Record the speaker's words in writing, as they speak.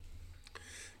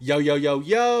Yo, yo, yo,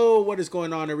 yo. What is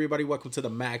going on, everybody? Welcome to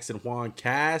the Max and Juan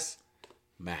cast.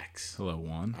 Max. Hello,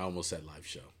 Juan. I almost said live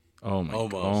show. Oh, my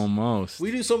God. Almost.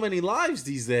 We do so many lives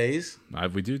these days.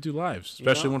 We do lives,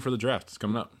 especially one for the draft. It's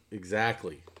coming up.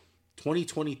 Exactly.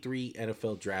 2023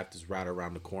 NFL draft is right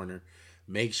around the corner.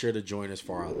 Make sure to join us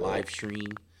for our live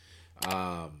stream.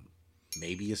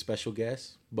 Maybe a special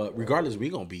guest. But regardless, we're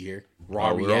going to be here.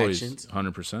 Raw reactions.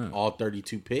 100%. All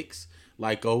 32 picks,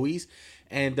 like always.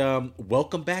 And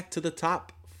welcome back to the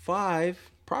top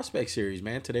 5 prospect series,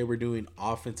 man. Today we're doing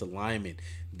offensive linemen,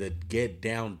 the get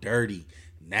down dirty,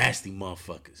 nasty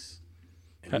motherfuckers.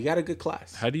 And we got a good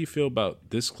class. How do you feel about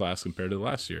this class compared to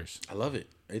last year's? I love it.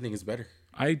 I think it's better.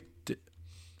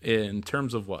 In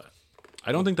terms of what?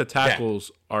 I don't think the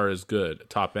tackles are as good,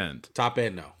 top end. Top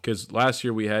end, no. Because last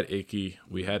year we had Ickey,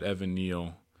 we had Evan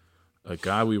Neal, a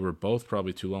guy we were both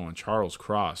probably too low on, Charles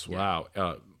Cross. Wow.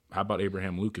 How about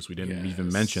Abraham Lucas? We didn't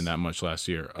even mention that much last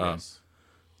year.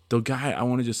 The guy I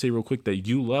want to just say real quick that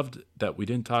you loved that we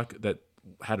didn't talk, that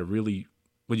had a really,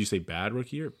 would you say bad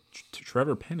rookie year?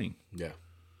 Trevor Penning. Yeah.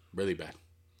 Really bad.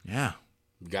 Yeah.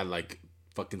 Got like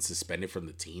fucking suspended from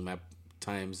the team at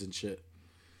times and shit.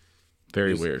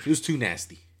 Very weird. It was too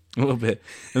nasty. A little bit.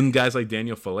 And guys like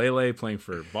Daniel Falele playing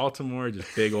for Baltimore,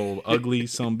 just big old ugly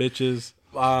some bitches.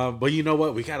 But you know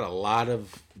what? We got a lot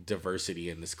of diversity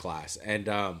in this class. And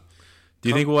do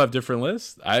you think we'll have different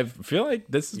lists? I feel like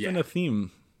this has been a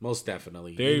theme. Most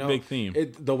definitely. Very big theme.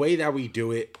 The way that we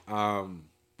do it,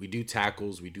 we do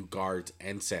tackles, we do guards,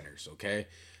 and centers, okay?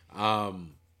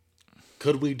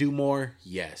 Could we do more?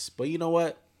 Yes. But you know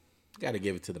what? Got to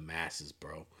give it to the masses,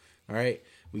 bro. All right?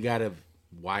 We got to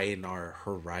widen our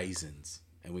horizons,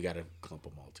 and we got to clump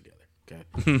them all together, okay?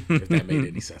 If that made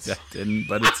any sense. That didn't,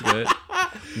 but it's good.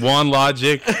 One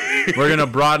logic. We're going to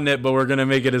broaden it, but we're going to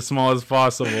make it as small as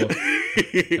possible.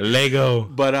 Lego.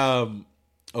 But,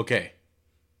 okay.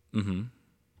 Mm-hmm.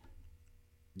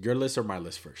 Your list or my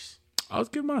list first? I'll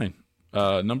give mine.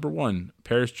 Number 1,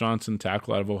 Paris Johnson,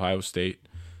 tackle out of Ohio State.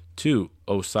 2,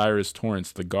 Osiris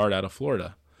Torrance, the guard out of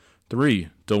Florida. 3,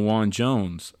 DeJuan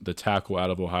Jones, the tackle out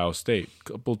of Ohio State.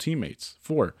 Couple teammates.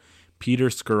 4, Peter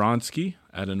Skoronski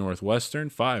out of Northwestern.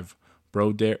 5,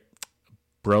 Broderick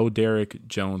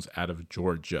Jones out of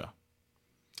Georgia.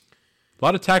 A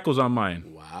lot of tackles on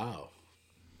mine. Wow.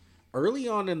 Early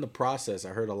on in the process,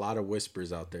 I heard a lot of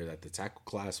whispers out there that the tackle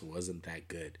class wasn't that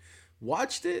good.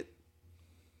 Watched it.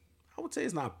 I would say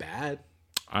it's not bad.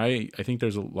 I think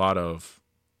there's a lot of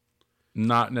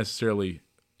not necessarily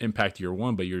impact year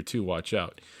 1, but year 2, watch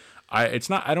out. I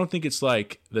don't think it's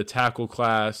like the tackle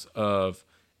class of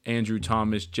Andrew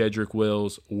Thomas, Jedrick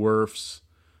Wills, Wirfs.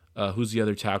 Who's the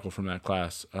other tackle from that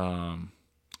class?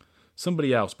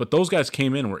 Somebody else. But those guys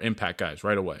came in and were impact guys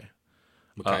right away.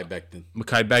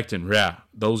 Mekhi Becton, yeah.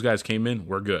 Those guys came in,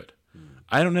 we're good.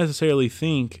 I don't necessarily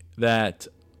think that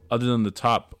other than the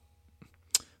top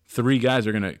 3 guys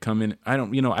are going to come in. I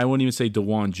wouldn't even say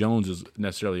DeJuan Jones is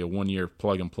necessarily a 1-year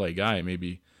plug-and-play guy.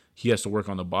 Maybe he has to work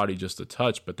on the body just a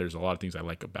touch, but there's a lot of things I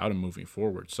like about him moving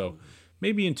forward. So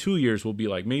maybe in 2 years we'll be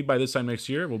like, maybe by this time next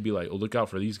year, we'll be like, oh, look out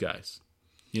for these guys.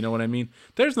 You know what I mean?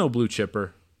 There's no blue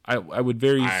chipper. I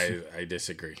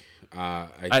disagree.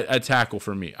 A tackle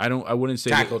for me. I wouldn't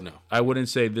say tackle. No, I wouldn't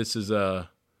say this is a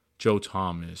Joe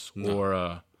Thomas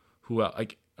or who else,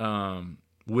 like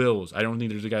Wills. I don't think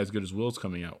there's a guy as good as Wills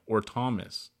coming out or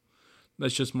Thomas.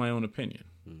 That's just my own opinion.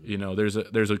 You know, there's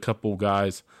a couple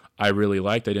guys I really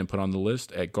liked. I didn't put on the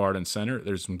list at guard and center.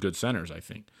 There's some good centers. I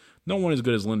think no one as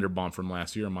good as Linderbaum from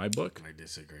last year in my book. I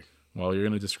disagree. Well, you're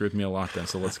going to disagree with me a lot then,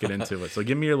 so let's get into it. So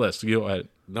give me your list. Go ahead.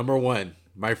 Number 1,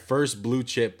 my first blue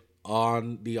chip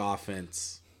on the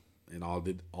offense in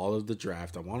all of the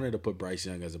draft. I wanted to put Bryce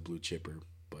Young as a blue chipper,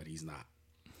 but he's not.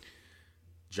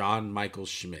 John Michael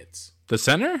Schmitz. The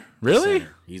center? Really?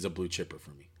 Center. He's a blue chipper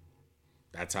for me.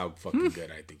 That's how fucking good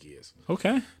I think he is.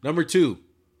 Okay. Number 2,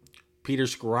 Peter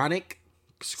Skoronski.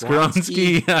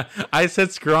 I said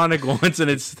Skoronski once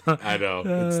and it's I know.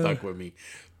 It stuck with me.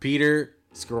 Peter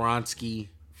Skoronski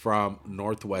from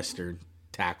Northwestern,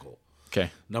 tackle.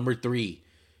 Okay. Number 3,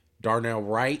 Darnell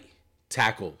Wright,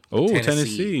 tackle. Oh,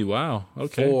 Tennessee. Wow.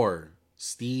 Okay. 4,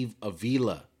 Steve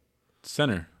Avila.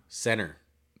 Center.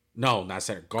 No, not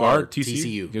center. Guard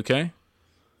TCU. Okay.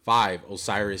 5,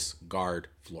 Osiris, guard,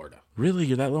 Florida. Really?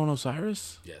 You're that low on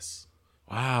Osiris? Yes.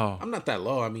 Wow. I'm not that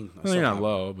low. I mean, you're not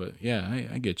low, but yeah,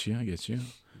 I get you.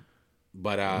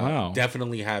 But wow.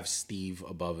 Definitely have Steve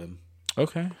above him.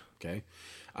 Okay.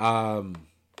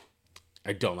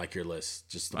 I don't like your list.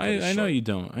 Just I know you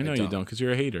don't. I know you don't because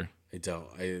you're a hater. I don't.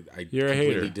 I You're a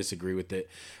hater. Disagree with it.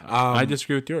 I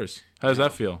disagree with yours. How does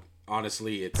that feel?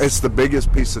 honestly, It's the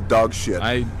biggest piece of dog shit.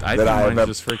 I think that I have mine's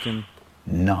just freaking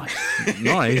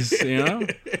nice. You know,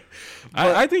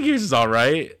 I think yours is all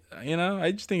right. You know,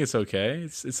 I just think it's okay.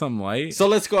 It's something light. So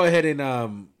let's go ahead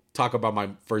and talk about my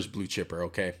first blue chipper.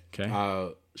 Okay. Okay.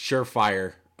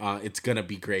 Surefire. It's gonna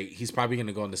be great. He's probably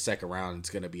gonna go in the second round. It's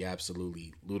gonna be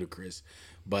absolutely ludicrous,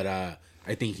 but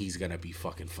I think he's gonna be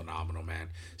fucking phenomenal, man.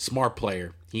 Smart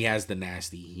player. He has the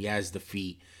nasty. He has the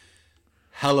feet.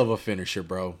 Hell of a finisher,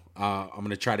 bro. I'm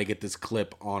gonna try to get this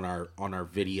clip on our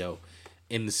video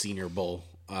in the Senior Bowl.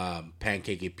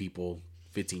 Pancaking people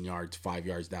 15 yards, 5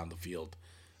 yards down the field.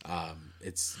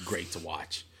 It's great to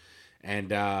watch,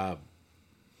 and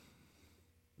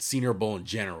Senior Bowl in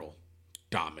general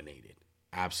dominated.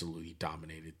 Absolutely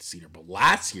dominated the Senior Bowl.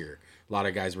 Last year, a lot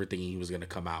of guys were thinking he was going to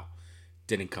come out.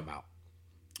 Didn't come out.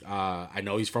 I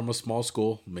know he's from a small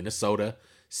school, Minnesota,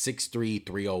 6'3",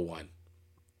 301.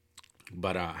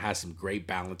 But has some great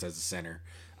balance as a center.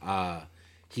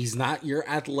 He's not your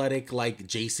athletic like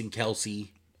Jason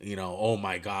Kelsey. You know, oh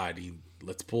my God,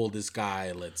 let's pull this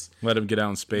guy. Let's let him get out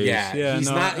in space. Yeah, he's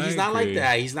not like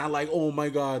that. He's not like, oh my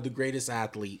God, the greatest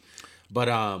athlete. But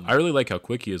I really like how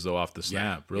quick he is though off the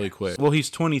snap, really quick. Well, he's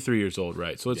 23 years old,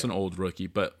 right? So it's an old rookie.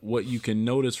 But what you can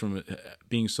notice from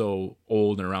being so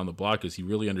old and around the block is he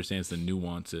really understands the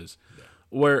nuances. Yeah.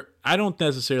 Where I don't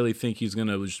necessarily think he's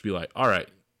gonna just be like, all right,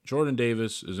 Jordan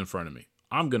Davis is in front of me.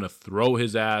 I'm gonna throw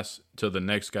his ass to the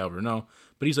next guy over. No,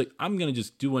 but he's like, I'm gonna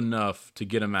just do enough to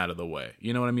get him out of the way.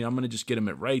 You know what I mean? I'm gonna just get him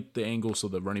at right the angle so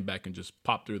the running back can just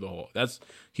pop through the hole.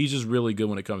 He's just really good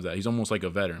when it comes to that. He's almost like a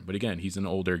veteran, but again, he's an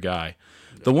older guy.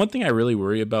 Yeah. The one thing I really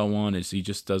worry about Juan is he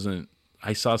just doesn't.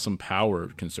 I saw some power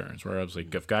concerns where I was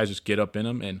like, if guys just get up in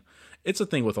him, and it's a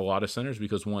thing with a lot of centers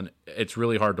because it's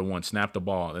really hard to snap the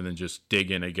ball and then just dig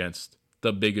in against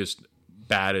the biggest,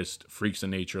 baddest freaks of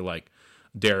nature like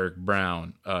Derek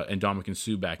Brown and Dominican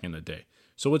Sue back in the day.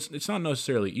 So it's not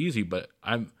necessarily easy, but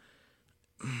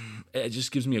it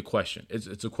just gives me a question.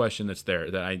 It's a question that's there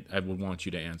that I would want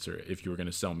you to answer if you were going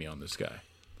to sell me on this guy.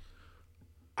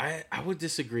 I would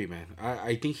disagree, man.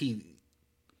 I think he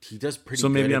does pretty so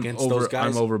maybe good against those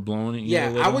guys. I'm overblowing it.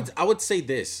 Yeah, I would say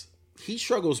this. He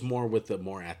struggles more with the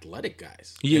more athletic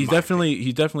guys. Yeah, he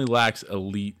definitely lacks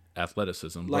elite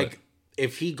athleticism. Like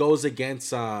if he goes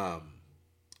against like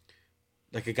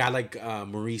a guy like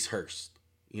Maurice Hurst.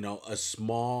 You know, a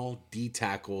small D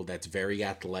tackle that's very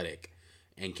athletic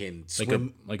and can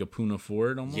swim. Like a Puna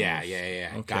Ford almost? Yeah.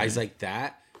 Okay. Guys like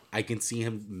that. I can see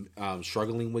him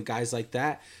struggling with guys like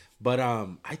that. But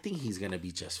I think he's going to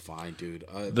be just fine, dude.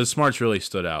 The smarts really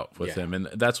stood out with him, and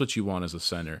that's what you want as a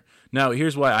center. Now,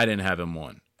 here's why I didn't have him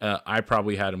 1. I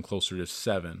probably had him closer to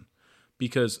 7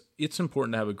 because it's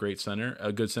important to have a great center.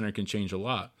 A good center can change a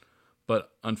lot.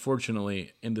 But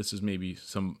unfortunately, and this is maybe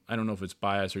I don't know if it's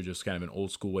bias or just kind of an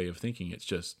old school way of thinking. It's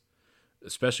just,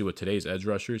 especially with today's edge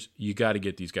rushers, you got to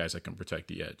get these guys that can protect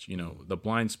the edge. You know, the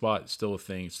blind spot is still a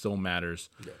thing. It still matters.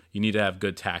 Yeah. You need to have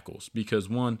good tackles because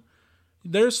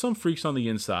there's some freaks on the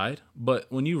inside, but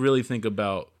when you really think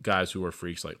about guys who are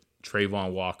freaks like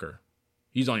Trayvon Walker,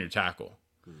 he's on your tackle.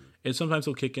 And sometimes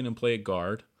he'll kick in and play at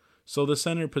guard. So the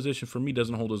center position for me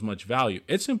doesn't hold as much value.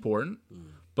 It's important,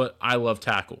 but I love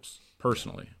tackles.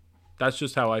 Personally, that's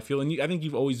just how I feel. And I think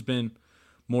you've always been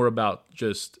more about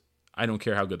just, I don't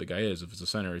care how good the guy is. If it's a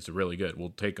center, it's really good. We'll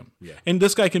take him. Yeah. And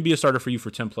this guy can be a starter for you for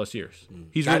 10 plus years.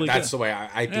 He's really good. That's the way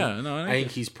I think. I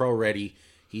think he's pro ready.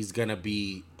 He's going to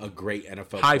be a great NFL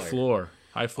player.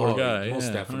 High floor guy.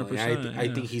 Most definitely.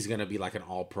 I think he's going to be like an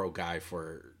all pro guy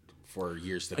for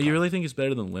years to come. You really think he's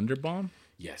better than Linderbaum?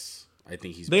 Yes. I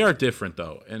think he's They are different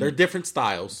though. And they're different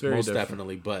styles, most different.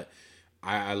 Definitely, but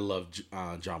I love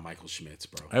John Michael Schmitz,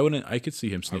 bro. I could see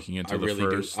him sneaking into the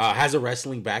first. Has a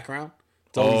wrestling background.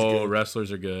 Good.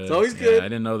 Wrestlers are good. It's always good. I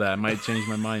didn't know that. I might change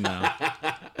my mind now.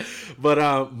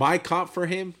 But my comp for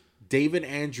him, David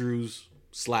Andrews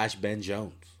 / Ben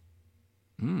Jones.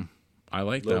 I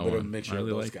like that one. I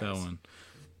really like that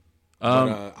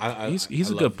one.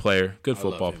 He's a good player, good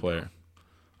football player.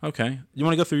 Okay, you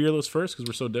want to go through your list first because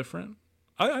we're so different.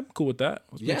 I'm cool with that.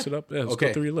 Let's mix it up. Yeah, let's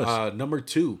go through your list. Number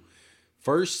 2.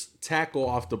 First tackle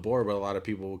off the board, but a lot of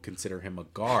people would consider him a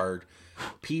guard.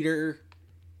 Peter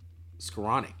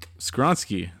Skoranek.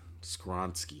 Skronsky.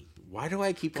 Why do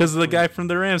I keep? Because of the guy from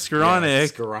the Rams,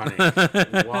 Skoranek.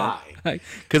 Skoranek. Why?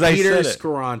 Because I said it. Peter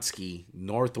Skoranek,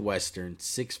 Northwestern,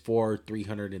 6'4",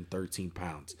 313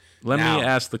 pounds. Let me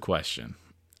ask the question.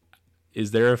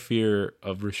 Is there a fear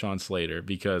of Rashawn Slater?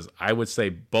 Because I would say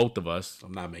both of us.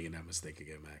 I'm not making that mistake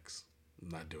again, Max. I'm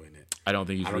not doing it. I don't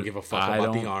give a fuck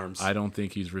about the arms. I don't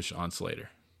think he's Rashawn Slater.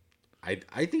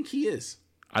 I think he is.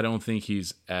 I don't think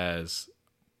he's as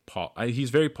he's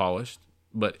very polished,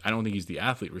 but I don't think he's the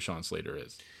athlete Rashawn Slater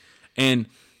is. And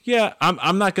yeah,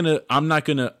 I'm not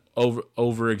gonna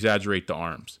over exaggerate the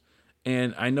arms.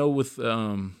 And I know with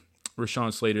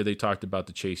Rashawn Slater, they talked about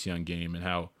the Chase Young game and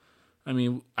how, I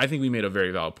mean, I think we made a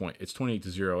very valid point. It's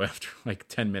 28-0 after like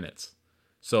 10 minutes.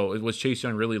 So was Chase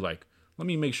Young really like, let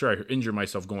me make sure I injure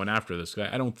myself going after this guy?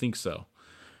 I don't think so.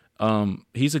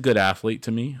 He's a good athlete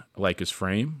to me. I like his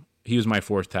frame. He was my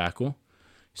fourth tackle.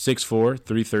 6'4",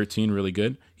 313, really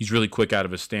good. He's really quick out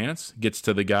of his stance, gets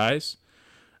to the guys.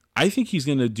 I think he's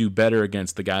going to do better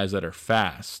against the guys that are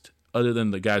fast, other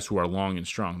than the guys who are long and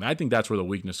strong. I think that's where the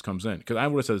weakness comes in. Because I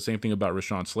would have said the same thing about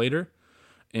Rashawn Slater.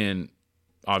 And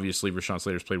obviously, Rashawn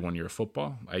Slater's played 1 year of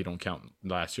football. I don't count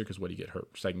last year because what, he get hurt?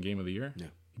 Second game of the year? Yeah.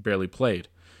 He barely played.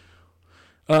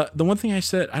 The one thing I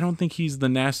said, I don't think he's the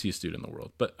nastiest dude in the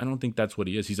world, but I don't think that's what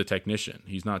he is. He's a technician.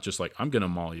 He's not just like, I'm going to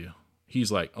maul you.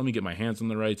 He's like, let me get my hands in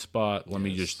the right spot. Let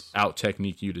me just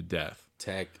out-technique you to death.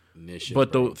 Technician.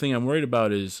 But the thing I'm worried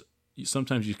about is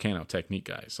sometimes you can't out-technique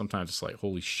guys. Sometimes it's like,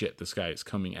 holy shit, this guy is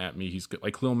coming at me. He's good.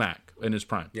 Like Khalil Mack in his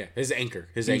prime. Yeah, his anchor.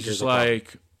 His He's anchor's just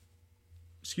like,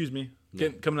 excuse me,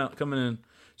 coming in.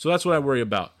 So that's what I worry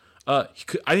about. I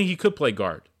think he could play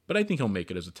guard, but I think he'll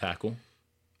make it as a tackle.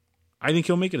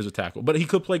 But he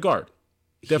could play guard.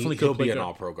 Definitely could play guard. He'll be an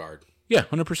all-pro guard. Yeah,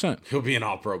 100%. He'll be an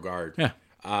all-pro guard.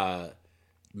 Yeah.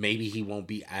 Maybe he won't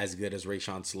be as good as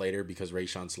Rashawn Slater because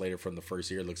Rashawn Slater from the first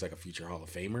year looks like a future Hall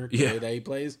of Famer the way that he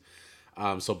plays.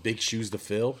 So big shoes to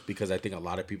fill because I think a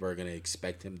lot of people are going to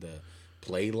expect him to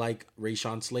play like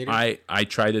Rashawn Slater. I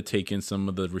try to take in some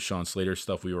of the Rashawn Slater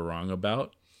stuff we were wrong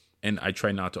about, and I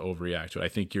try not to overreact to it. I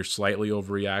think you're slightly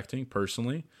overreacting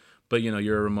personally, but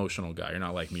you're an emotional guy. You're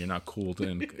not like me. You're not cool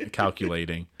and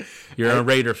calculating. You're a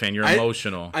Raider fan. You're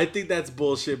emotional. I think that's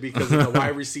bullshit because in the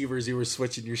wide receivers, you were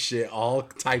switching your shit all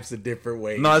types of different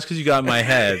ways. No, that's because you got in my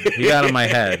head. You got in my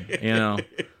head,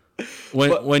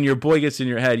 When your boy gets in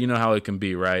your head, you know how it can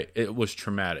be, right? It was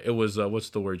traumatic. It was, what's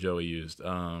the word Joey used?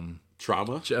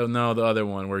 Trauma? No, the other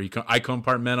one where I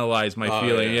compartmentalize my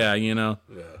feeling. Yeah, Yeah.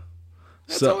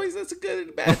 That's a good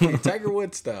and bad thing. Tiger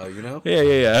Woods style,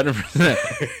 Yeah,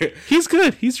 100%. He's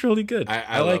good. He's really good.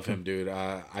 I love him, dude.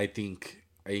 I think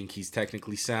he's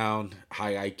technically sound,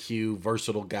 high IQ,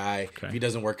 versatile guy. Okay. If he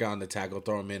doesn't work out on the tackle,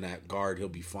 throw him in at guard, he'll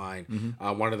be fine.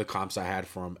 Mm-hmm. One of the comps I had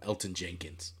from Elton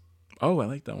Jenkins. Oh, I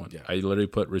like that one. Yeah. I literally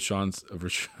put Rashawn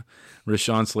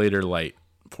Slater light.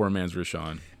 Poor man's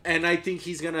Rashawn. And I think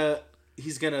he's gonna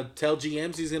tell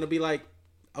GMs, he's gonna be like,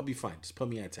 I'll be fine. Just put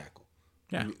me at tackle.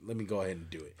 Yeah. Let me go ahead and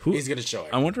do it. He's going to show it.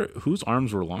 I wonder whose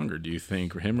arms were longer, do you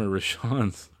think? Him or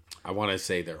Rashawn's? I want to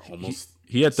say they're almost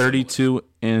He had 32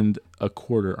 and a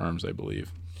quarter arms, I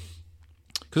believe.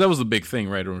 Because that was the big thing,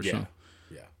 right? Rashawn?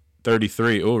 Yeah.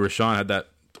 33. Oh, Rashawn had that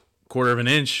quarter of an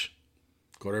inch.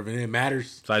 Quarter of an inch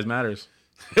matters. Size matters.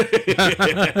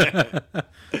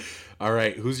 All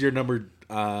right. Who's your number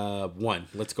one?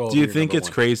 Let's go. Do you think it's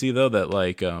crazy, though,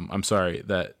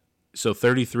 that so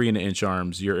 33 and an inch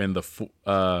arms, you're in the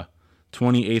 28th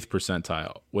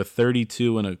percentile. With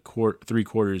 32 and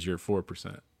 3/4, you're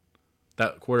 4%.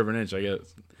 That quarter of an inch, I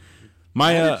guess.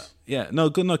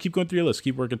 Keep going through your list.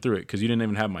 Keep working through it because you didn't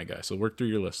even have my guy. So work through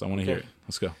your list. I want to hear it.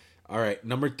 Let's go. All right,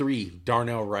 number 3,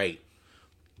 Darnell Wright.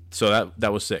 So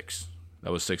that was 6.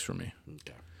 That was 6 for me.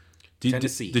 Okay.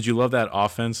 Tennessee. Did you love that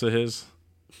offense of his?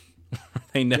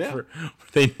 They never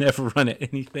run at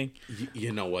anything.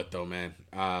 You know what though, man?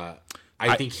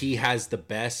 I think he has the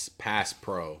best pass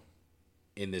pro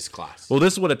in this class. Well,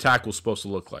 this is what a tackle's supposed to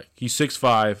look like. He's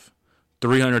 6'5",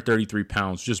 333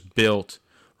 pounds, just built,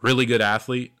 really good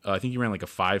athlete. I think he ran like a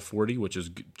 5.40, which is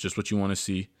just what you want to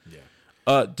see.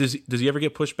 Yeah. Does he ever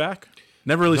get pushed back?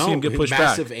 Never really see him get pushed back.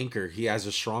 Massive anchor. He has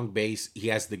a strong base. He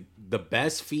has the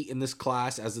best feet in this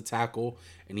class as a tackle,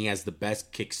 and he has the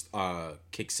best kick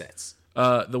sets.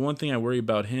 The one thing I worry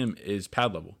about him is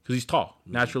pad level because he's tall,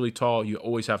 naturally tall. You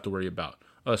always have to worry about.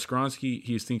 Skronsky,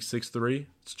 he thinks 6'3".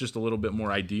 It's just a little bit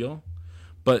more ideal,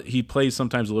 but he plays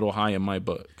sometimes a little high in my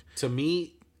book. To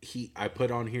me, I put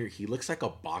on here, he looks like a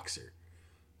boxer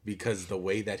because the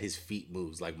way that his feet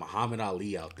moves, like Muhammad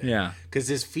Ali out there. Yeah, because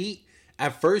his feet.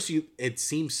 At first, it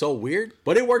seems so weird,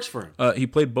 but it works for him. He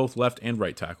played both left and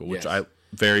right tackle, which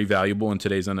very valuable in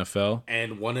today's NFL.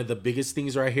 And one of the biggest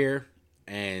things right here,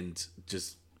 and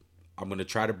I'm going to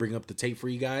try to bring up the tape for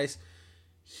you guys.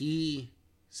 He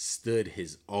stood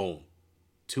his own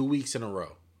 2 weeks in a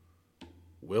row.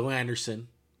 Will Anderson,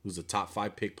 who's a top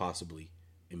 5 pick possibly,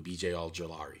 and BJ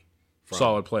Al-Jalari.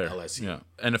 Solid player. LSU. Yeah,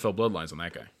 NFL bloodlines on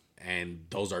that guy. And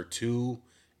those are 2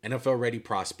 NFL-ready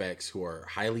prospects who are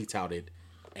highly touted,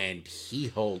 and he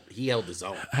held his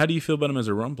own. How do you feel about him as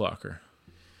a run blocker?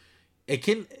 it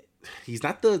can. He's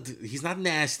not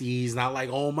nasty. He's not like,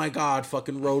 oh my God,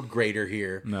 fucking road grader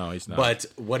here. No, he's not. But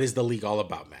what is the league all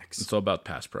about, Max? It's all about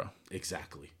pass pro.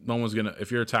 Exactly. No one's gonna.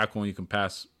 If you're a tackle and you can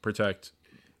pass, protect,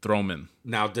 throw him in.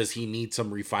 Now, does he need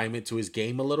some refinement to his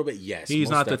game a little bit? Yes. He's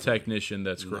not definitely. the technician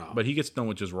that's great, but he gets done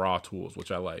with just raw tools,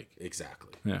 which I like.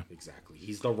 Exactly. Yeah. Exactly.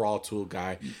 He's the raw tool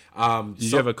guy. Did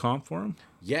you have a comp for him?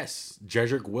 Yes.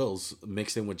 Jedrick Wills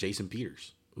mixed in with Jason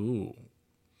Peters. Ooh.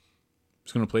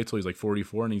 He's going to play till he's like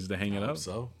 44 and needs to hang it up.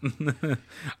 So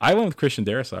I went with Christian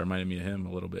Darrisaw. Reminded me of him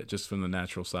a little bit, just from the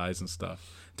natural size and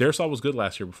stuff. Darrisaw was good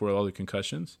last year before all the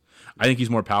concussions. I think he's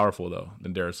more powerful, though,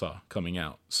 than Darrisaw coming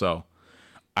out. So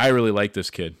I really like this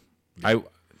kid. I'm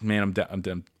you're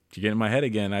getting in my head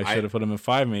again. I should have put him in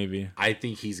 5 maybe. I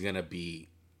think he's going to be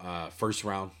first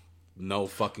round. No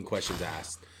fucking questions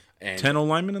asked. And 10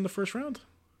 linemen in the first round?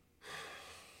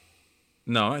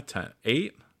 No, not 10.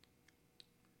 8?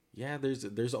 Yeah,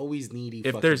 there's always needy.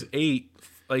 If there's 8,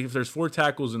 like if there's 4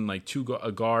 tackles and like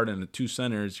a guard and 2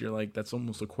 centers, you're like, that's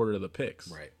almost a quarter of the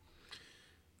picks. Right.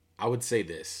 I would say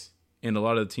this. And a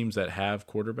lot of the teams that have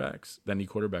quarterbacks, that need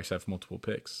quarterbacks, have multiple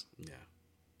picks. Yeah.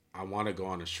 I want to go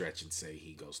on a stretch and say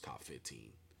he goes top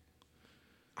 15.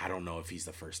 I don't know if he's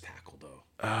the first tackle, though.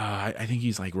 I think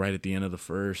he's like right at the end of the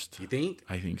first. You think?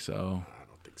 I think so. I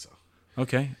don't think so.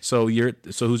 Okay. So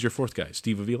who's your fourth guy?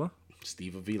 Steve Avila?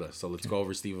 Steve Avila. So let's go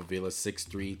over Steve Avila,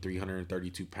 6'3",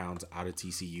 332 pounds, out of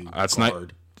TCU. That's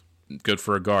guard. Good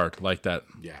for a guard like that.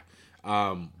 Yeah.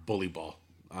 Bully ball.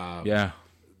 Yeah.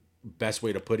 Best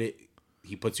way to put it,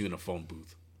 he puts you in a phone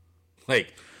booth.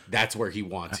 Like, that's where he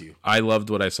wants you. I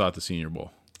loved what I saw at the Senior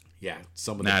Bowl. Yeah.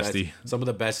 Some of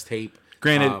the best tape.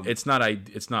 Granted, it's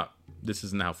not. This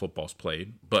isn't how football's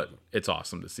played, but it's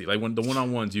awesome to see. Like when the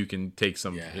one-on-ones, you can take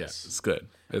some. Yes. Yeah, it's good.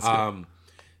 It's good.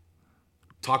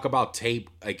 Talk about tape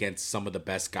against some of the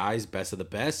best guys, best of the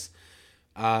best.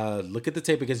 Look at the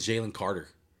tape against Jalen Carter.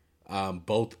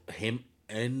 Both him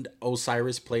and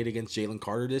Osiris played against Jalen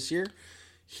Carter this year.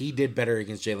 He did better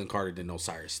against Jalen Carter than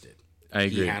Osiris did. I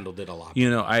agree. He handled it a lot better. You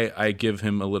know, I give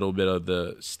him a little bit of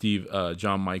the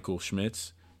John Michael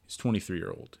Schmitz. He's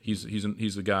 23-year-old.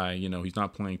 He's a guy. You know, he's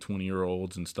not playing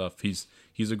 20-year-olds and stuff. He's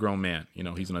a grown man. You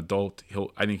know, he's an adult.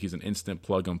 I think he's an instant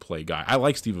plug and play guy. I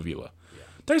like Steve Avila. Yeah.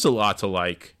 There's a lot to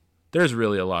like. There's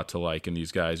really a lot to like in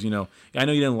these guys. You know, I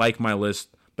know you didn't like my list,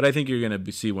 but I think you're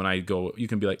gonna see when I go. You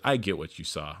can be like, I get what you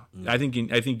saw. I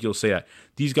think you'll say that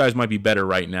these guys might be better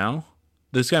right now.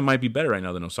 This guy might be better right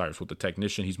now than Osiris with the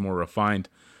technician. He's more refined.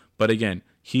 But again,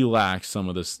 he lacks some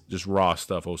of this just raw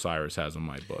stuff Osiris has in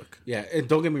my book. Yeah, and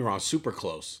don't get me wrong, super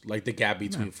close. Like the gap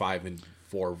between 5 and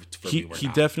 4 for me. He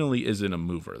definitely isn't a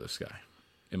mover, this guy,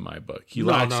 in my book. He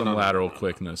lacks some lateral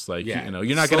quickness. Like, yeah. You know,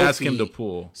 you're not going to ask him to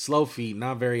pull. Slow feet,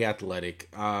 not very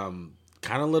athletic. Kind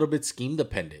of a little bit scheme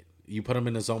dependent. You put him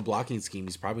in his own blocking scheme,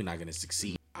 he's probably not going to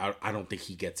succeed. I don't think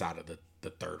he gets out of the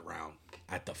third round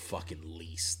at the fucking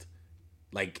least.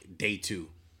 Like day 2,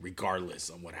 regardless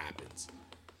of what happens.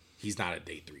 He's not a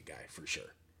day 3 guy for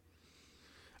sure.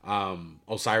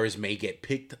 Osiris may get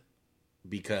picked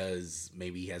because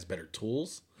maybe he has better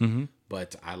tools,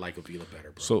 but I like Avila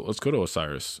better, bro. So let's go to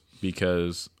Osiris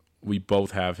because we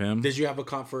both have him. Did you have a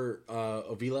comp for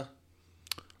Avila?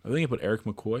 I think I put Eric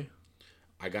McCoy.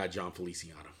 I got John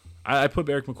Feliciano. I put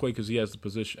Eric McCoy because he has the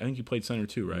position. I think he played center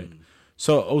too, right?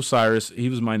 So Osiris, he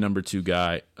was my number 2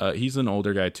 guy. He's an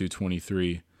older guy too,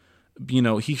 23. You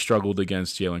know, he struggled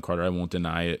against Jalen Carter. I won't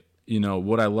deny it. You know,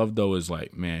 what I love, though, is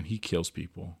like, man, he kills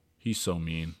people. He's so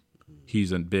mean.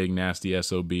 He's a big, nasty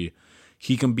SOB.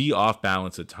 He can be off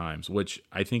balance at times, which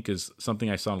I think is something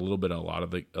I saw a little bit in a lot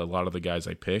of the guys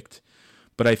I picked.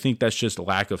 But I think that's just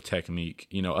lack of technique.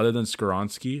 You know, other than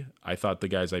Skoronsky, I thought the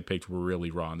guys I picked were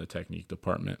really raw in the technique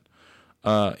department.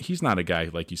 He's not a guy,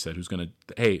 like you said, who's going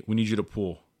to, hey, we need you to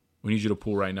pull. We need you to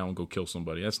pull right now and go kill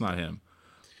somebody. That's not him.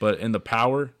 But in the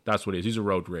power, that's what he is. He's a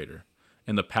road raider.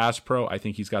 In the pass pro, I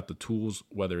think he's got the tools,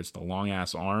 whether it's the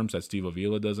long-ass arms that Steve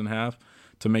Avila doesn't have,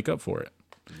 to make up for it.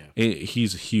 Yeah.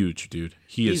 He's huge, dude.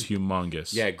 He's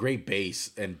humongous. Yeah, great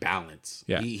base and balance.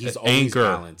 Yeah, he's always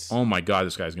balanced. Oh, my God,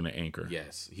 this guy's going to anchor.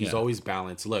 Yes, he's always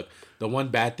balanced. Look, the one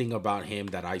bad thing about him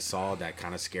that I saw that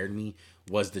kind of scared me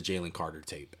was the Jalen Carter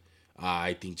tape.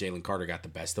 I think Jalen Carter got the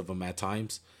best of him at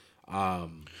times,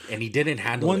 and he didn't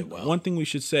handle it well. One thing we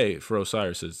should say for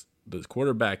Osiris is the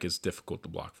quarterback is difficult to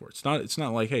block for. It's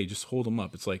not like, hey, just hold him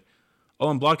up. It's like, oh,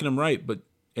 I'm blocking him right, but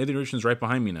Anthony Richardson's right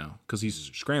behind me now because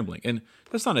he's scrambling. And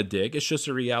that's not a dig. It's just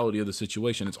a reality of the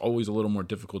situation. It's always a little more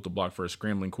difficult to block for a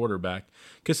scrambling quarterback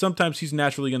because sometimes he's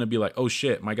naturally going to be like, oh,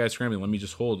 shit, my guy's scrambling. Let me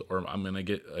just hold or I'm going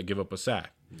to give up a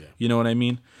sack. Yeah. You know what I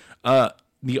mean?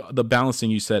 the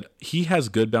balancing you said, he has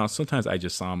good balance. Sometimes I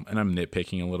just saw him, and I'm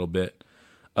nitpicking a little bit.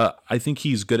 I think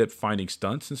he's good at finding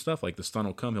stunts and stuff. Like the stunt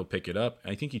will come, he'll pick it up.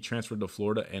 I think he transferred to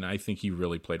Florida, and I think he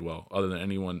really played well, other than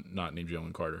anyone not named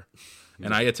Jalen Carter.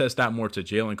 And I attest that more to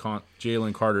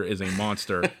Jalen Carter is a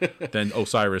monster than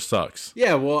Osiris sucks.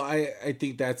 Yeah, well, I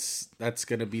think that's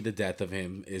gonna be the death of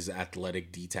him is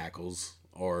athletic D tackles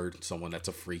or someone that's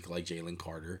a freak like Jalen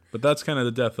Carter. But that's kind of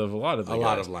the death of a lot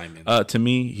of linemen. To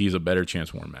me, he's a better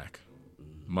Chance Warmack,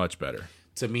 much better.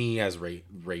 To me, he has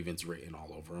Ravens written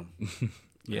all over him.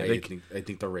 Yeah, I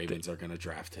think the Ravens are gonna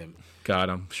draft him. God,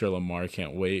 I'm sure Lamar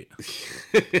can't wait.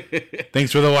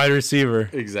 Thanks for the wide receiver.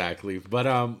 Exactly,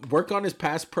 but work on his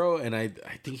pass pro, and I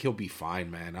think he'll be fine,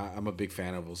 man. I'm a big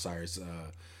fan of Osiris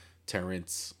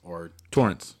Torrance.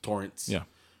 Yeah.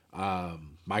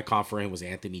 My comp for him was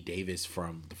Anthony Davis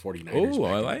from the 49ers. Oh,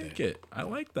 I like it. I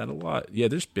like that a lot. Yeah,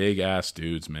 there's big ass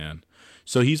dudes, man.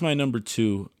 So he's my number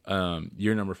 2.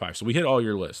 You're number 5. So we hit all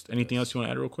your list. Anything else you want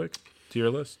to add real quick to your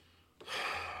list?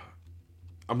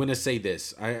 I'm going to say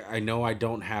this. I know I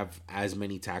don't have as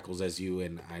many tackles as you,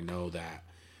 and I know that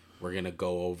we're going to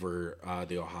go over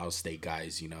the Ohio State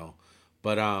guys,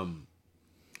 But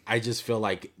I just feel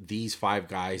like these 5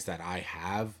 guys that I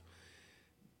have,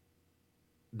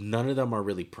 none of them are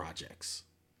really projects.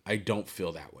 I don't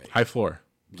feel that way. High floor.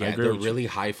 Yeah, they're really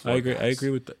high floor. I agree. Guys. I agree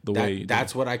with the way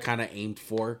that's what I kind of aimed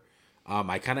for.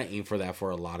 I kind of aim for that for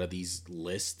a lot of these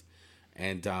lists,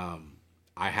 and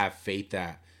I have faith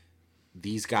that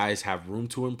these guys have room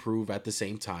to improve at the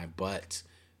same time, but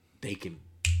they can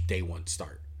day one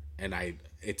start, and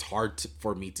it's hard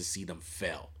for me to see them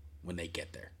fail when they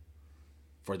get there.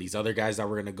 For these other guys that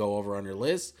we're gonna go over on your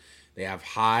list, they have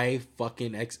high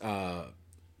fucking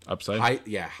upside.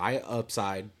 High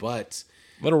upside, but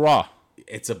a little raw.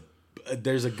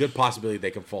 There's a good possibility they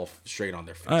can fall straight on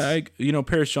their face.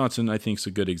 Paris Johnson, I think, is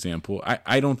a good example.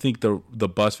 I don't think the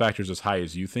buzz factor is as high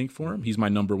as you think for him. He's my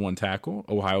number 1 tackle,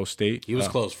 Ohio State. He was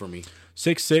close for me.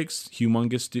 6'6",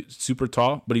 humongous, super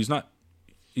tall, but he's not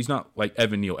like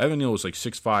Evan Neal. Evan Neal was like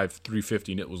 6'5",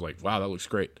 350, and it was like, wow, that looks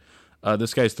great.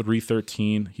 This guy's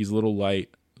 313. He's a little light,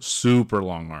 super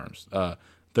long arms.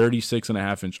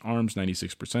 36.5-inch arms,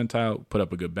 96th percentile. Put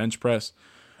up a good bench press.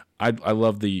 I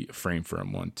love the frame for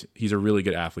him. He's a really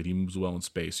good athlete. He moves well in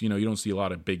space. You don't see a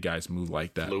lot of big guys move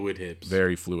like that. Fluid hips.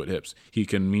 Very fluid hips. He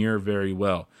can mirror very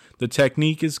well. The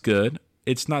technique is good.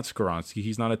 It's not Skoronski.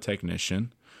 He's not a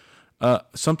technician.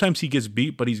 Sometimes he gets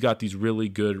beat, but he's got these really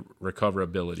good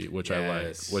recoverability, which I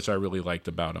like, which I really liked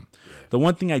about him. Yeah. The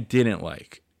one thing I didn't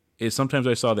like is sometimes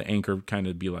I saw the anchor kind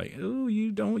of be like, oh,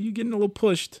 you're getting a little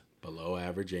pushed. Below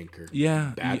average anchor.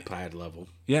 Yeah. Bad pad level.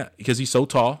 Yeah, because he's so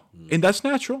tall. And that's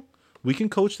natural. We can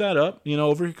coach that up.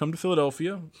 Over here, come to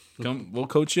Philadelphia. We'll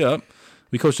coach you up.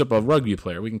 We coached up a rugby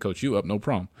player. We can coach you up, no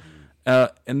problem.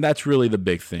 And that's really the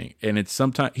big thing. And it's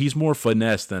sometimes he's more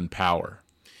finesse than power.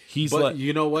 But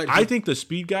you know what? I think the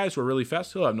speed guys were really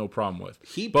fast. He'll have no problem with.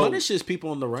 He punishes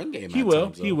people in the run game. He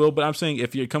will. But I'm saying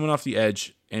if you're coming off the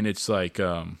edge and it's like,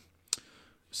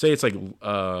 say it's like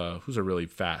who's a really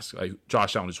fast, like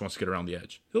Josh Allen just wants to get around the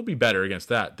edge. He'll be better against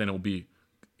that than it'll be.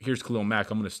 Here's Khalil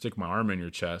Mack. I'm going to stick my arm in your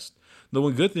chest. The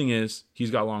one good thing is he's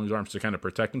got long arms to kind of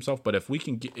protect himself. But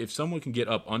if someone can get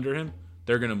up under him,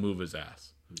 they're going to move his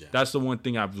ass. Yeah. That's the one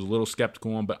thing I was a little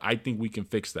skeptical on, but I think we can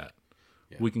fix that.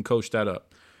 Yeah. We can coach that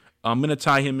up. I'm going to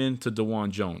tie him into DeJuan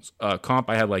Jones. Comp,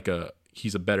 I had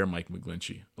he's a better Mike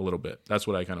McGlinchey a little bit. That's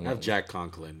what I kind of have Jack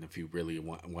Conklin if he really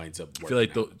winds up working. I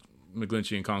feel like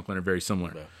McGlinchey and Conklin are very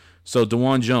similar. Yeah. So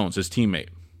DeJuan Jones, his teammate.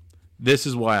 This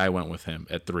is why I went with him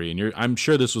at 3. And I'm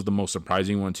sure this was the most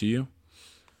surprising one to you.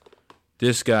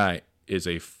 This guy is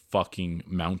a fucking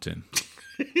mountain.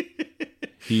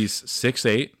 He's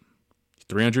 6'8",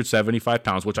 375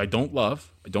 pounds, which I don't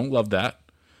love. I don't love that.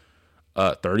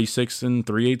 36 and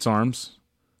 3/8 arms.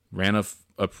 Ran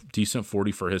a decent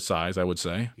 40 for his size, I would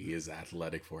say. He is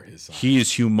athletic for his size. He is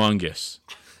humongous.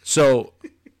 So,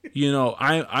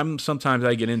 I'm sometimes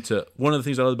I get into one of the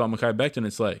things I love about Mekhi Becton.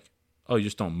 It's like, oh, you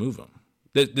just don't move him.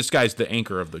 This guy's the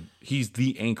anchor he's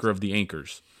the anchor of the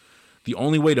anchors. The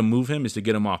only way to move him is to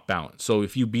get him off balance. So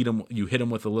if you beat him, you hit him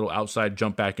with a little outside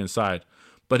jump back inside.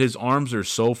 But his arms are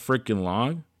so freaking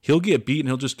long, he'll get beat and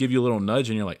he'll just give you a little nudge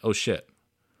and you're like, oh shit.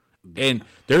 And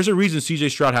there's a reason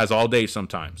CJ Stroud has all day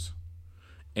sometimes.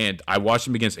 And I watched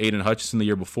him against Aiden Hutchinson the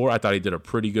year before. I thought he did a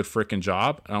pretty good freaking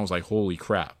job. And I was like, holy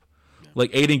crap. Yeah.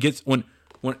 Like Aiden gets, when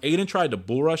Aiden tried to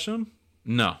bull rush him,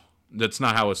 no, that's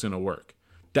not how it's going to work.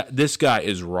 This guy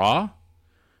is raw.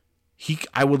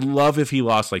 I would love if he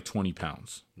lost like 20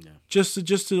 pounds. Yeah. Just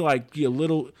to like be a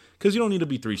little, because you don't need to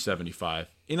be 375.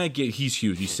 And I get he's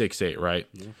huge. He's 6'8", right?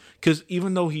 Because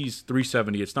even though he's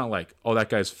 370, it's not like, oh, that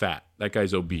guy's fat. That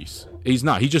guy's obese. He's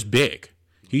not. He's just big.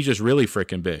 He's just really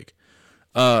freaking big.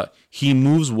 He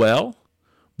moves well,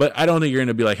 but I don't think you're going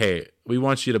to be like, hey, we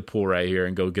want you to pull right here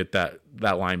and go get that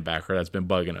linebacker that's been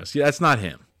bugging us. Yeah, that's not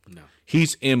him. No.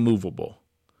 He's immovable.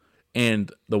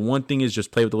 And the one thing is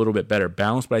just play with a little bit better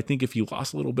balance. But I think if you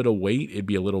lost a little bit of weight, it'd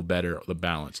be a little better, the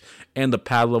balance. And the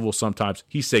pad level sometimes,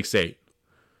 he's 6'8".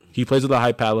 He plays with a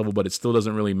high pad level, but it still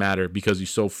doesn't really matter because he's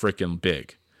so freaking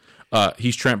big.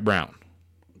 He's Trent Brown.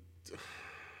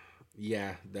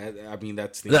 Yeah,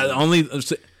 that's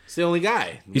It's the only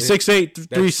guy. He's 6'8",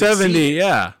 370,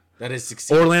 yeah. That is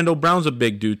succeed. Orlando Brown's a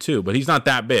big dude too, but he's not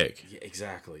that big. Yeah,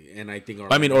 exactly. And I think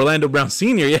Orlando Brown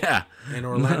Sr., yeah. And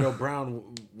Orlando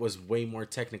Brown was way more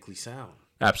technically sound.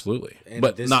 Absolutely. And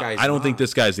but this I don't think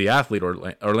this guy's the athlete.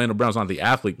 Orlando Brown's not the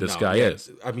athlete this guy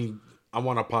is. I mean, I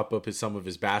want to pop up some of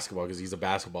his basketball because he's a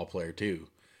basketball player too.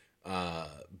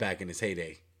 Back in his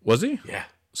heyday. Was he? Yeah.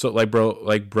 So like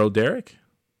bro Derek?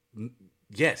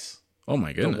 Yes. Oh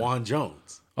my goodness. DeJuan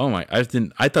Jones. Oh my! I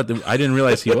didn't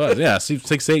realize he was. Yeah,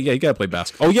 6'8". Yeah, you gotta play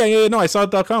basketball. Oh yeah. No, I saw it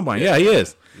at the combine. Yeah, he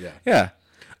is. Yeah.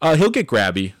 He'll get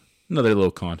grabby. Another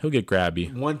little con. He'll get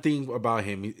grabby. One thing about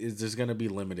him is there's gonna be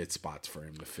limited spots for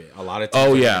him to fit. A lot of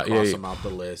times cross him out the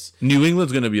list. New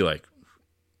England's gonna be like,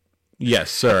 yes,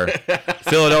 sir.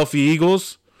 Philadelphia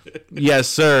Eagles, yes,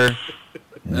 sir.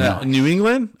 New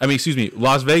England.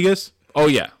 Las Vegas. Oh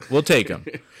yeah, we'll take him.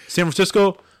 San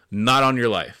Francisco, not on your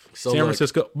life. San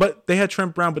Francisco, but they had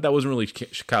Trent Brown, but that wasn't really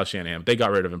Kyle Shanahan. They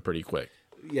got rid of him pretty quick.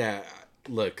 Yeah,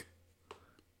 look,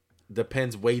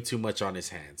 depends way too much on his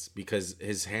hands because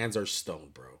his hands are stone,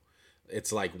 bro.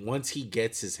 It's like once he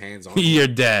gets his hands on you're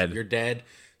dead. You're dead.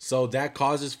 So that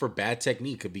causes for bad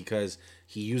technique because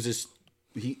he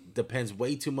depends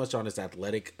way too much on his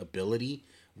athletic ability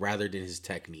rather than his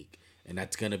technique. And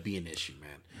that's going to be an issue,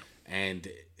 man. And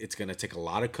it's going to take a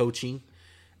lot of coaching.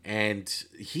 And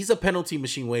he's a penalty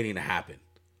machine waiting to happen.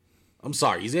 I'm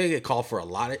sorry. He's going to get called for a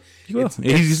lot of...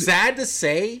 It's sad to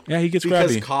say. Yeah, he gets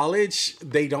because grabby. College,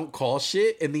 they don't call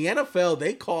shit. In the NFL,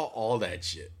 they call all that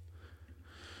shit.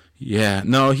 Yeah.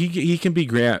 No, he can be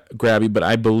grabby, but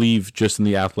I believe just in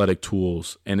the athletic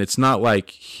tools. And it's not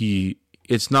like he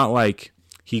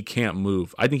can't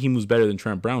move. I think he moves better than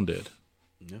Trent Brown did.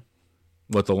 Yeah.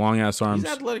 With the long-ass arms.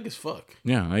 He's athletic as fuck.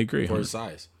 Yeah, I agree. For his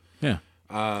size. Yeah.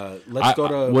 Let's go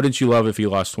to... Wouldn't you love if he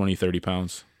lost 20, 30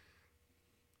 pounds?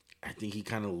 I think he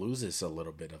kind of loses a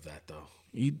little bit of that, though.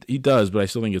 He does, but I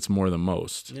still think it's more than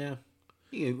most. Yeah.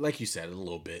 Like you said, a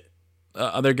little bit.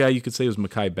 Other guy you could say was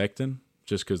Mekhi Becton,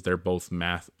 just because they're both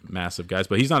massive guys.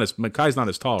 But Mekhi's not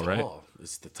as tall, right?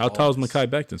 How tall is Mekhi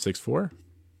Becton? 6'4"?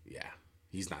 Yeah.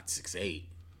 He's not 6'8".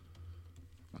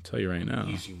 I'll tell you right now.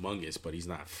 He's humongous, but he's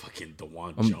not fucking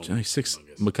DeJuan Jones.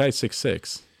 Mekhi's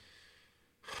 6'6".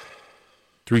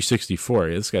 364.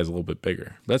 Yeah, this guy's a little bit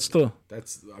bigger. DeJuan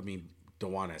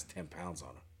has 10 pounds on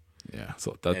him. Yeah.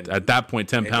 So at that point,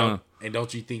 10 pounds. And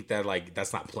don't you think that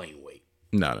that's not playing weight?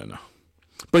 No.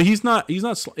 But he's not.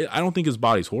 I don't think his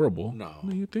body's horrible. No.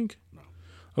 Do you think? No.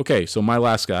 Okay, so my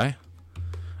last guy,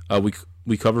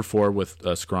 we covered 4 with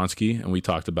Skronsky, and we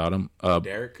talked about him.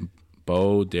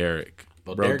 Bo Derek.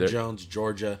 Derek Jones,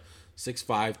 Georgia,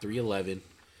 6'5", 311.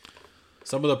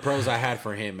 Some of the pros I had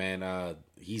for him, man.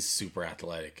 He's super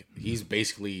athletic. He's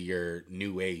basically your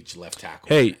new age left tackle.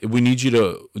 Hey, we're going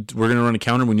to run a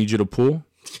counter. We need you to pull.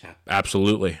 Yeah.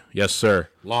 Absolutely. Yes, sir.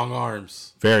 Long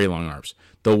arms. Very long arms.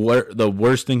 The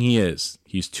worst thing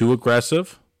he's too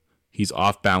aggressive. He's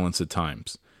off balance at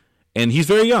times. And he's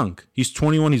very young. He's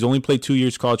 21. He's only played 2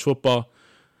 years college football.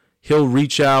 He'll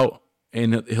reach out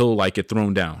and he'll get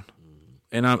thrown down.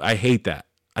 And I hate that.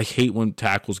 I hate when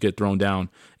tackles get thrown down.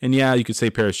 And yeah, you could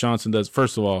say Paris Johnson does.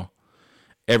 First of all,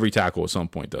 every tackle at some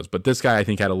point does. But this guy, I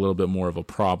think, had a little bit more of a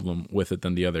problem with it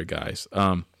than the other guys.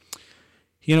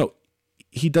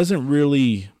 He doesn't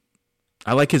really...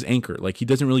 I like his anchor. He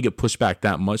doesn't really get pushed back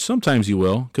that much. Sometimes he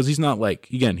will, because he's not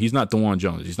he's not DeJuan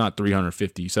Jones. He's not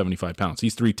 350, 75 pounds.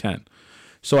 He's 310.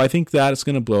 So I think that it's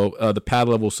going to blow. The pad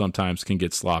level sometimes can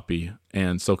get sloppy,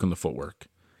 and so can the footwork.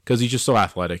 Because he's just so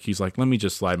athletic. He's like, let me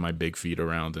just slide my big feet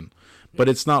around. But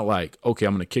it's not like, okay,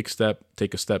 I'm going to kick step,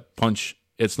 take a step, punch.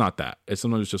 It's not that. It's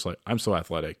sometimes just like, I'm so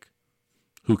athletic.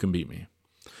 Who can beat me?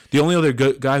 The only other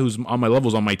guy who's on my level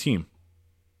is on my team.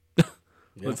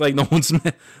 It's like no one's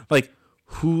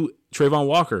who Trayvon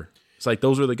Walker. It's like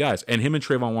those are the guys. And him and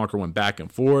Trayvon Walker went back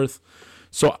and forth.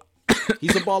 So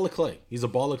he's a ball of clay.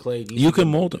 You can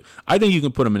mold him. I think you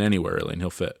can put him in anywhere, really, and he'll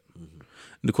fit. Mm-hmm.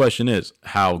 And the question is,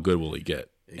 how good will he get?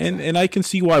 Exactly. And I can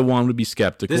see why Juan would be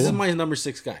skeptical. This is my number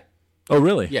 6 guy. Oh,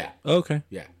 really? Yeah. Oh, okay.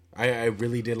 Yeah. I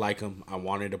really did like him. I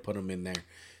wanted to put him in there.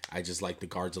 I just like the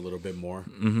guards a little bit more.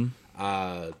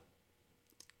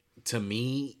 To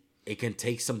me, it can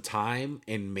take some time,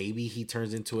 and maybe he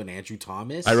turns into an Andrew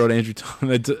Thomas. I wrote Andrew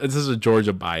Thomas. This is a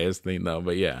Georgia bias thing, though,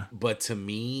 but yeah. But to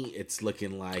me, it's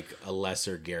looking like a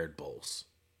lesser Garrett Bowles.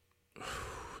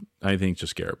 I think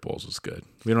just Garrett Bowles is good.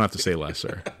 We don't have to say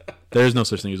lesser. There's no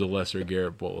such thing as a lesser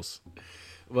Garrett Bowles.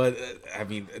 But, I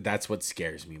mean, that's what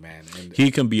scares me, man. And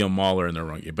He can be a mauler in the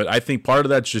run game. But I think part of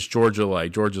that's just Georgia.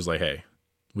 Like, Georgia's like, hey,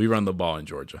 we run the ball in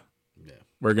Georgia. yeah.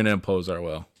 We're going to impose our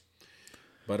will.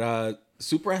 But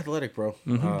super athletic, bro.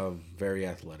 Very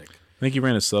athletic. I think he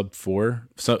ran a sub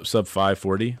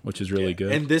 540, which is really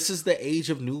good. And this is the age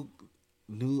of new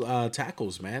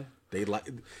tackles, man. They like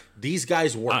these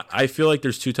guys work. I feel like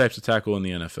there's two types of tackle in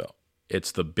the NFL.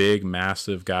 It's the big,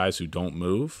 massive guys who don't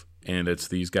move, and it's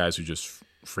these guys who just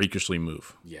freakishly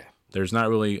move. Yeah. There's not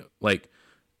really like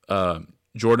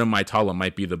Jordan Maitala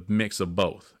might be the mix of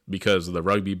both because of the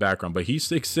rugby background, but he's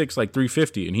 6'6", like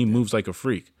 350, and he moves like a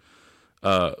freak.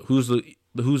 Who's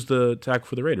the tackle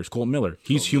for the Raiders? Colt Miller.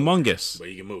 He's humongous, But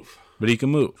he can move. but he can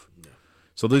move. Yeah.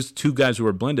 So there's two guys who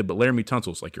are blended, but Laramie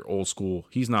Tunsil's like your old school.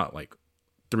 He's not like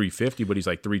 350, but he's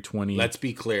like 320. Let's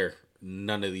be clear.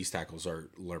 None of these tackles are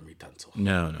Laramie Tunsil.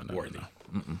 No.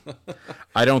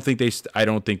 I don't think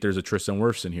there's a Tristan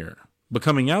Wirfs in here. But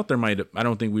coming out, I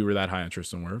don't think we were that high on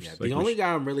Tristan Wirfs. Yeah, the only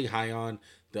guy I'm really high on,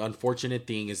 the unfortunate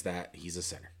thing is that he's a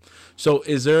center. So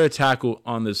is there a tackle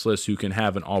on this list who can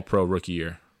have an all-pro rookie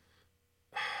year?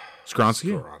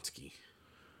 Skronsky?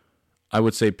 I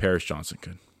would say Paris Johnson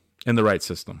could. In the right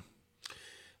system.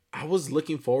 I was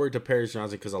looking forward to Paris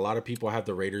Johnson because a lot of people have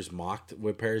the Raiders mocked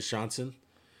with Paris Johnson.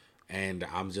 And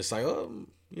I'm just like,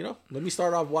 let me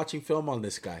start off watching film on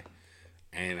this guy.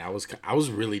 And I was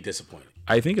really disappointed.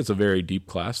 I think it's a very deep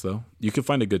class, though. You can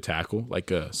find a good tackle,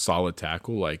 like a solid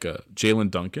tackle, like Jalen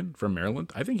Duncan from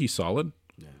Maryland. I think he's solid.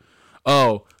 Yeah.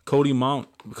 Oh, Cody Munch.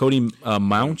 I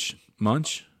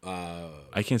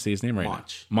can't say his name right now.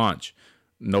 Munch.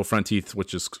 No front teeth,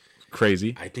 which is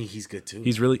crazy. I think he's good, too.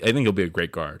 I think he'll be a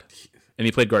great guard. And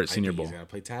he played guard at Senior Bowl. He's going to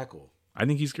play tackle. I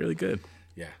think he's really good.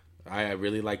 Yeah. I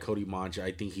really like Cody Munch.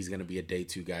 I think he's going to be a day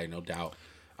two guy, no doubt.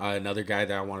 Another guy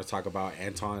that I want to talk about,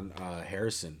 Anton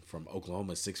Harrison from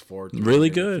Oklahoma, 6'4". Really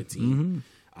good.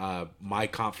 Mm-hmm. My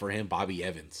comp for him, Bobby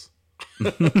Evans.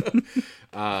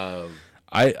 I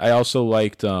also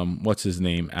liked, what's his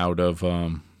name, out of,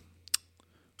 I'm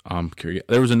curious.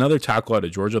 There was another tackle out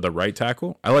of Georgia, the right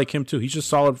tackle. I like him too. He's just a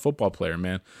solid football player,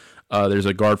 man. There's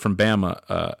a guard from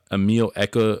Bama, Emil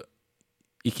Ikior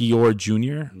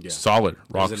Jr. Yeah. Solid,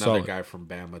 rock solid. There's another guy from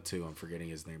Bama too. I'm forgetting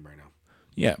his name right now.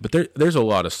 Yeah, but there's a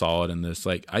lot of solid in this.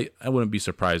 Like I wouldn't be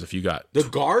surprised if you got the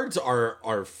guards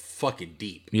are fucking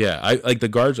deep. Yeah, I like the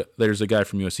guards. There's a guy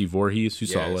from USC, Voorhees,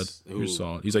 who's solid. Who's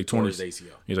solid. He's like 20.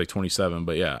 He's like 27,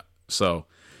 but yeah. So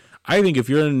I think if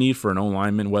you're in need for an O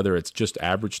lineman, whether it's just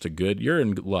average to good, you're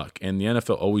in luck. And the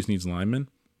NFL always needs linemen.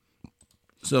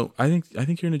 So I think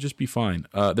you're gonna just be fine.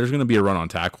 There's gonna be a run on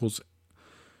tackles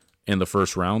in the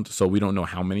first round, so we don't know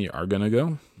how many are gonna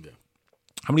go. Yeah.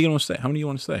 How many do you want to say? How many do you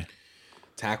want to say?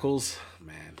 Tackles,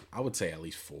 man, I would say at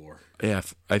least 4. Yeah,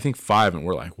 I think 5, and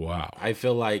we're like, wow. I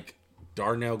feel like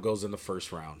Darnell goes in the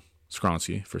first round.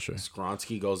 Skronsky, for sure.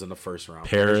 Skronsky goes in the first round.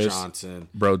 Paris Johnson.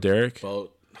 Bo Derek.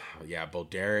 Bo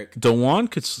Derek.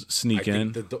 DeJuan could sneak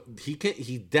in.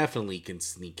 He definitely can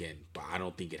sneak in, but I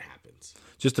don't think it happens.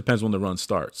 Just depends when the run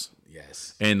starts.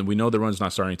 Yes. And we know the run's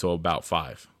not starting until about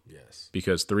 5. Yes.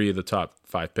 Because 3 of the top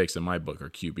 5 picks in my book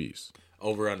are QBs.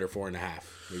 Over, under 4.5. Where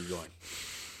are you going?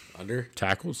 Under?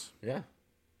 Tackles? Yeah.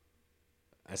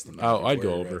 That's the I'd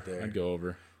go over. Right, I'd go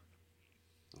over.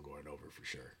 I'm going over for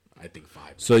sure. I think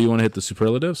 5. So you want to hit the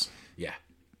superlatives? Yeah.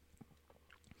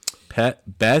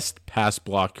 Best pass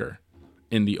blocker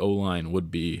in the O-line would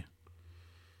be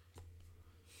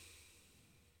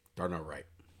Darnell Wright.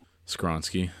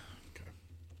 Skronsky. Okay.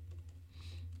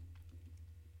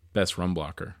 Best run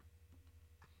blocker.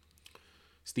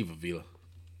 Steve Avila.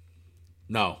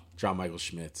 No, John Michael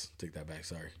Schmitz. Take that back.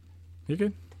 Sorry. You're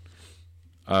good.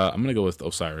 I'm going to go with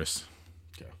Osiris.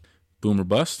 Okay. Boomer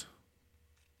bust?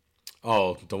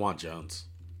 Oh, DeJuan Jones.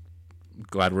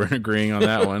 Glad we're agreeing on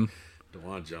that one.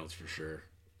 DeJuan Jones for sure.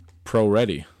 Pro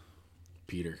ready.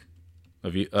 Peter.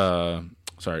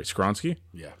 Skronsky?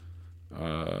 Yeah.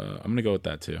 I'm going to go with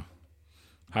that too.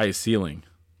 Highest ceiling.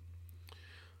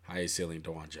 Highest ceiling,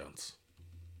 DeJuan Jones.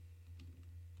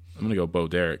 I'm going to go Bo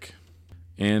Derek.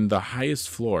 And the highest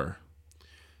floor.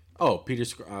 Oh, Peter.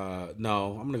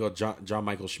 No, I'm going to go John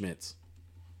Michael Schmitz.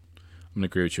 I'm going to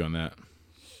agree with you on that.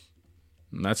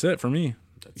 And that's it for me.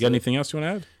 You got anything else you want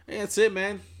to add? Hey, that's it,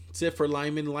 man. That's it for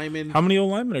linemen. How many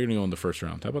old linemen are going to go in the first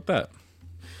round? How about that?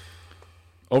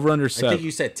 Over under 7. I think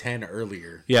you said 10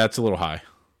 earlier. Yeah, it's a little high.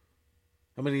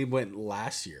 How many went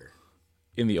last year?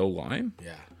 In the O-line?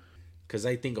 Yeah. Because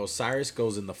I think Osiris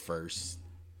goes in the first.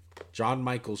 John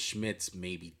Michael Schmitz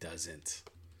maybe doesn't.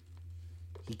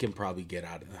 He can probably get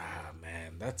out.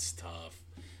 Man, that's tough.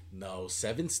 No,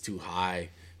 7's too high.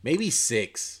 Maybe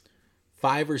 6.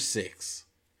 5 or 6.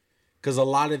 Because a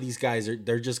lot of these guys,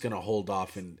 they're just going to hold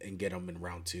off and get them in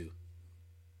round 2.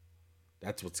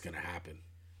 That's what's going to happen.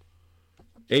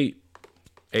 8.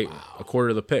 Wow. A quarter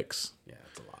of the picks. Yeah,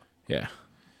 that's a lot. Yeah.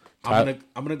 I'm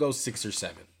gonna go 6 or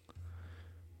 7.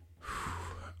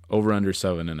 Over under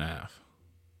 7.5.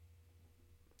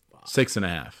 Wow.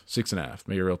 6.5. 6.5.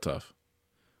 Make it real tough.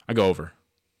 I go over.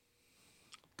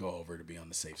 Go over to be on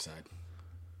the safe side.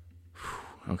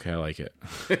 Okay, I like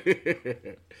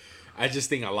it. I just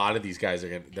think a lot of these guys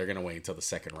they're gonna wait until the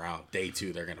second round. Day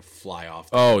 2, they're gonna fly off.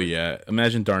 Oh yeah,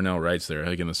 imagine Darnell Wright's there,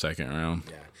 like in the second round.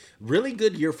 Yeah, really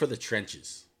good year for the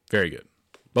trenches. Very good,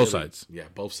 both sides. Yeah,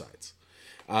 both sides.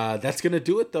 That's gonna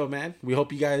do it though, man. We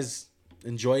hope you guys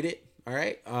enjoyed it. All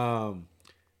right.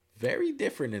 Very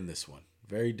different in this one.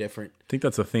 Very different. I think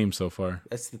that's a theme so far.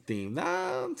 That's the theme.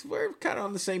 Nah, we're kind of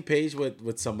on the same page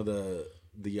with some of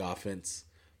the offense.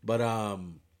 But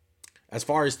as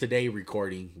far as today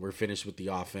recording, we're finished with the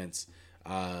offense.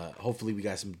 Hopefully we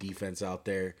got some defense out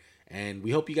there. And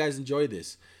we hope you guys enjoy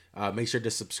this. Make sure to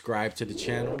subscribe to the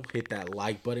channel. Hit that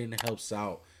like button. It helps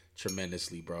out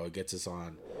tremendously, bro. It gets us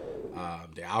on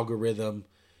the algorithm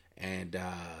and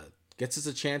gets us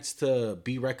a chance to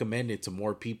be recommended to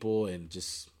more people and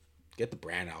just get the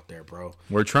brand out there, bro.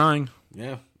 We're trying.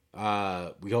 Yeah.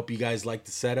 We hope you guys like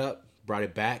the setup. Brought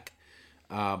it back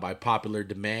by popular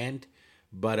demand.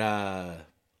 But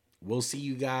we'll see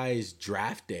you guys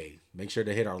draft day. Make sure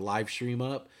to hit our live stream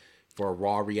up for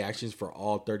raw reactions for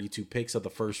all 32 picks of the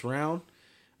first round.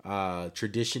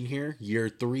 Tradition here, year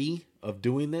 3 of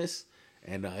doing this.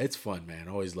 And it's fun, man.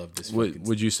 I always love this.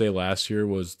 Would you say last year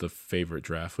was the favorite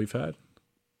draft we've had?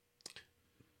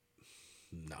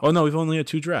 No. Oh no, we've only had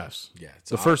 2 drafts. Yeah.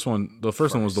 The first one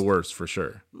was the worst for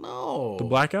sure. No. The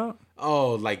blackout?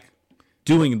 Oh, like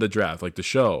doing the draft, like the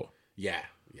show. Yeah.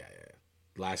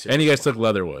 Last year. And you guys took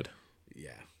Leatherwood.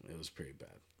 Yeah, it was pretty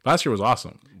bad. Last year was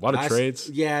awesome. A lot of trades.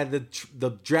 Yeah,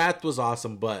 the draft was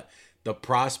awesome, but the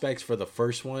prospects for the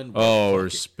first one were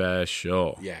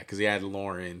special. Yeah, because you had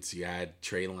Lawrence, you had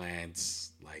Trey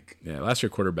Lance, last year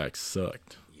quarterbacks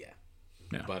sucked.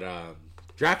 Yeah. But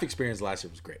draft experience last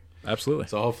year was great. Absolutely.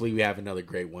 So hopefully we have another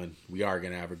great one. We are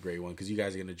gonna have a great one because you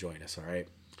guys are gonna join us. All right.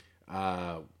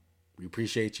 We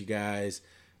appreciate you guys.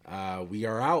 We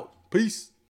are out. Peace.